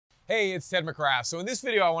Hey, it's Ted McGrath. So in this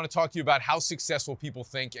video, I want to talk to you about how successful people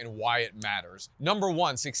think and why it matters. Number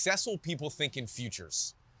one, successful people think in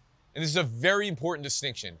futures. And this is a very important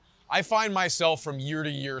distinction. I find myself from year to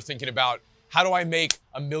year thinking about how do I make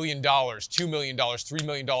 $1 million, $2 million, $3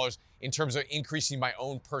 million in terms of increasing my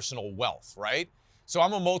own personal wealth, right? So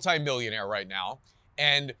I'm a multi-millionaire right now.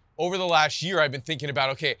 And over the last year, I've been thinking about,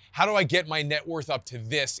 okay, how do I get my net worth up to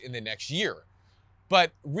this in the next year?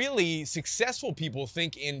 But really, successful people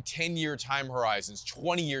think in 10-year time horizons,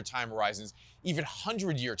 20-year time horizons, even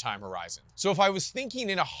 100-year time horizons. So if I was thinking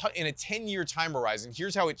in a 10-year time horizon,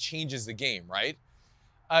 here's how it changes the game, right?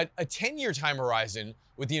 A 10-year time horizon,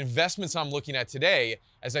 with the investments I'm looking at today,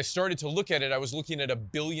 as I started to look at it, I was looking at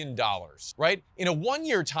 $1 billion, right? In a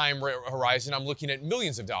 1-year time horizon, I'm looking at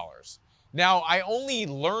millions of dollars. Now, I only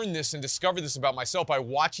learned this and discovered this about myself by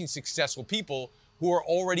watching successful people who are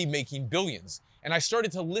already making billions. And I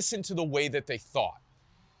started to listen to the way that they thought.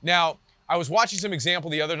 Now, I was watching some example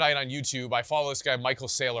the other night on YouTube. I follow this guy, Michael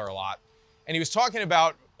Saylor, a lot. And he was talking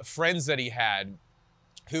about friends that he had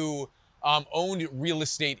who owned real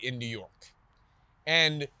estate in New York.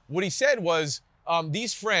 And what he said was,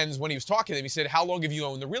 these friends, when he was talking to them, he said, how long have you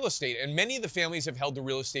owned the real estate? And many of the families have held the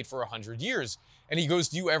real estate for 100 years. And he goes,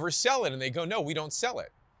 do you ever sell it? And they go, no, we don't sell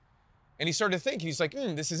it. And he started thinking, he's like,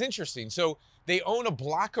 this is interesting. So they own a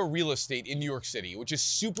block of real estate in New York City, which is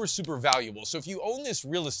super, super valuable. So if you own this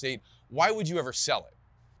real estate, why would you ever sell it?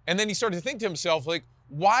 And then he started to think to himself, like,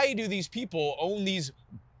 why do these people own these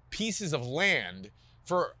pieces of land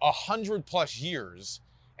for 100+ years?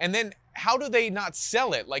 And then how do they not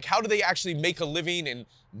sell it? Like, how do they actually make a living and,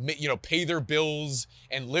 you know, pay their bills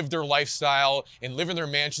and live their lifestyle and live in their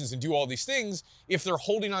mansions and do all these things if they're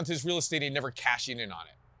holding on to this real estate and never cashing in on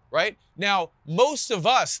it? Right? Now, most of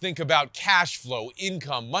us think about cash flow,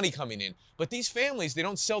 income, money coming in, but these families, they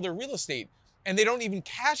don't sell their real estate and they don't even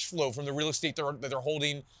cash flow from the real estate that they're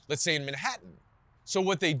holding, let's say in Manhattan. So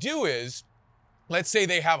what they do is, let's say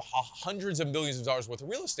they have hundreds of millions of dollars worth of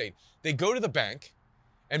real estate. They go to the bank,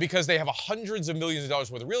 and because they have hundreds of millions of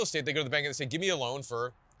dollars worth of real estate, they go to the bank and they say, give me a loan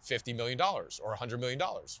for $50 million or $100 million.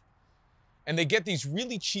 And they get these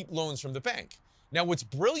really cheap loans from the bank. Now, what's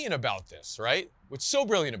brilliant about this, right? What's so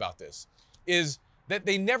brilliant about this is that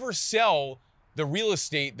they never sell the real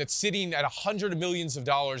estate that's sitting at $100 million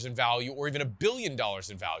in value or even $1 billion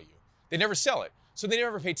in value. They never sell it. So they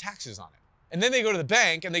never pay taxes on it. And then they go to the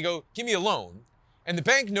bank and they go, give me a loan. And the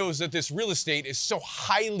bank knows that this real estate is so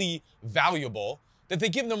highly valuable that they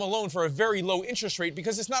give them a loan for a very low interest rate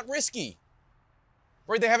because it's not risky.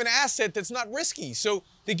 Right? They have an asset that's not risky. So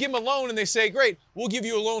they give them a loan and they say, great, we'll give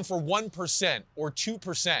you a loan for 1% or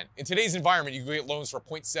 2%. In today's environment, you can get loans for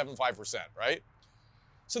 0.75%, right?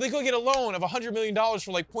 So they go get a loan of $100 million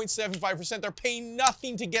for like 0.75%. They're paying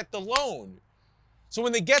nothing to get the loan. So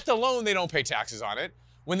when they get the loan, they don't pay taxes on it.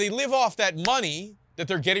 When they live off that money that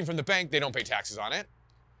they're getting from the bank, they don't pay taxes on it.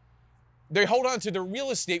 They hold on to the real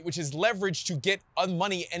estate, which is leveraged to get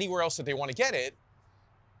money anywhere else that they want to get it.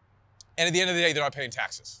 And at the end of the day, they're not paying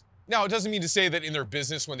taxes. Now, it doesn't mean to say that in their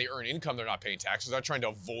business, when they earn income, they're not paying taxes. They're not trying to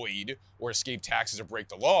avoid or escape taxes or break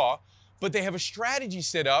the law. But they have a strategy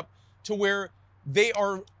set up to where they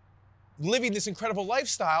are living this incredible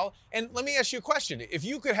lifestyle. And let me ask you a question. If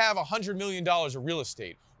you could have $100 million of real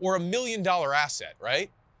estate or $1 million asset,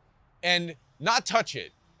 right? And not touch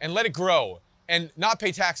it and let it grow and not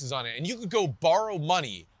pay taxes on it. And you could go borrow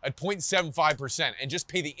money at 0.75% and just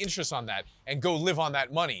pay the interest on that and go live on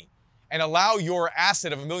that money, and allow your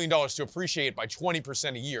asset of $1 million to appreciate by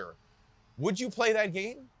 20% a year, would you play that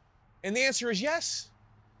game? And the answer is yes.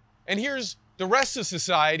 And here's the rest of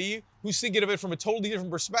society who's thinking of it from a totally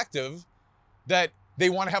different perspective, that they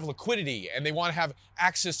want to have liquidity and they want to have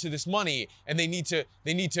access to this money and they need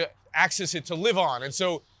to access it to live on. And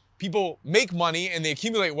so people make money and they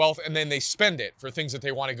accumulate wealth and then they spend it for things that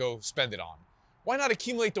they want to go spend it on. Why not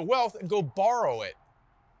accumulate the wealth and go borrow it?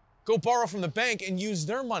 Go borrow from the bank and use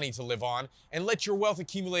their money to live on and let your wealth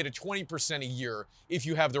accumulate at 20% a year if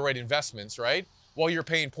you have the right investments, right? While you're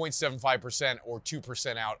paying 0.75% or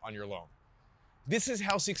 2% out on your loan. This is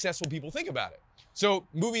how successful people think about it. So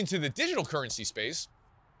moving to the digital currency space,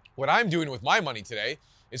 what I'm doing with my money today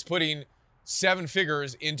is putting 7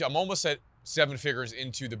 figures into, I'm almost at 7 figures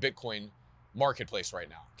into the Bitcoin marketplace right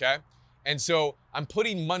now, okay? And so I'm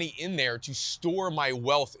putting money in there to store my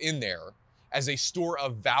wealth in there as a store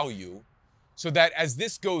of value, so that as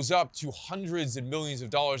this goes up to hundreds and millions of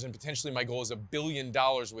dollars, and potentially my goal is $1 billion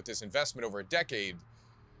with this investment over a decade,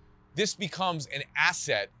 this becomes an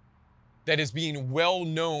asset that is being well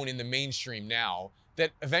known in the mainstream now,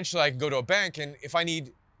 that eventually I can go to a bank and if I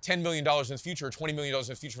need $10 million in the future or $20 million in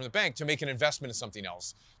the future from the bank to make an investment in something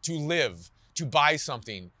else, to live, to buy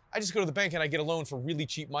something. I just go to the bank and I get a loan for really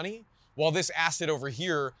cheap money, while this asset over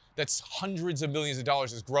here that's hundreds of millions of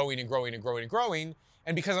dollars is growing and growing and growing and growing.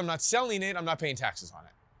 And because I'm not selling it, I'm not paying taxes on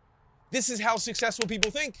it. This is how successful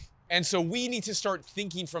people think. And so we need to start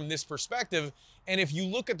thinking from this perspective. And if you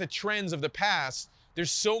look at the trends of the past,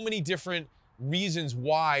 there's so many different reasons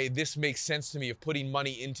why this makes sense to me of putting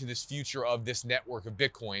money into this future of this network of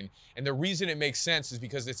Bitcoin. And the reason it makes sense is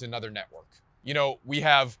because it's another network. You know, we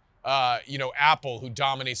have Apple, who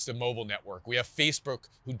dominates the mobile network. We have Facebook,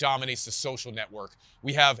 who dominates the social network.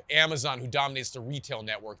 We have Amazon, who dominates the retail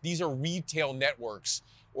network. These are retail networks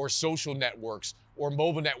or social networks or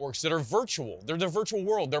mobile networks that are virtual. They're the virtual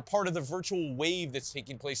world. They're part of the virtual wave that's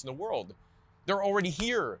taking place in the world. They're already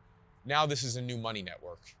here. Now this is a new money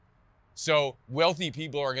network. So wealthy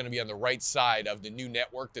people are going to be on the right side of the new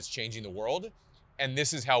network that's changing the world. And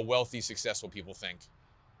this is how wealthy, successful people think.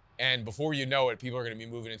 And before you know it, people are going to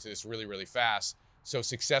be moving into this really, really fast. So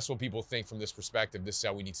successful people think from this perspective. This is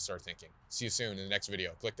how we need to start thinking. See you soon in the next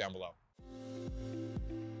video. Click down below.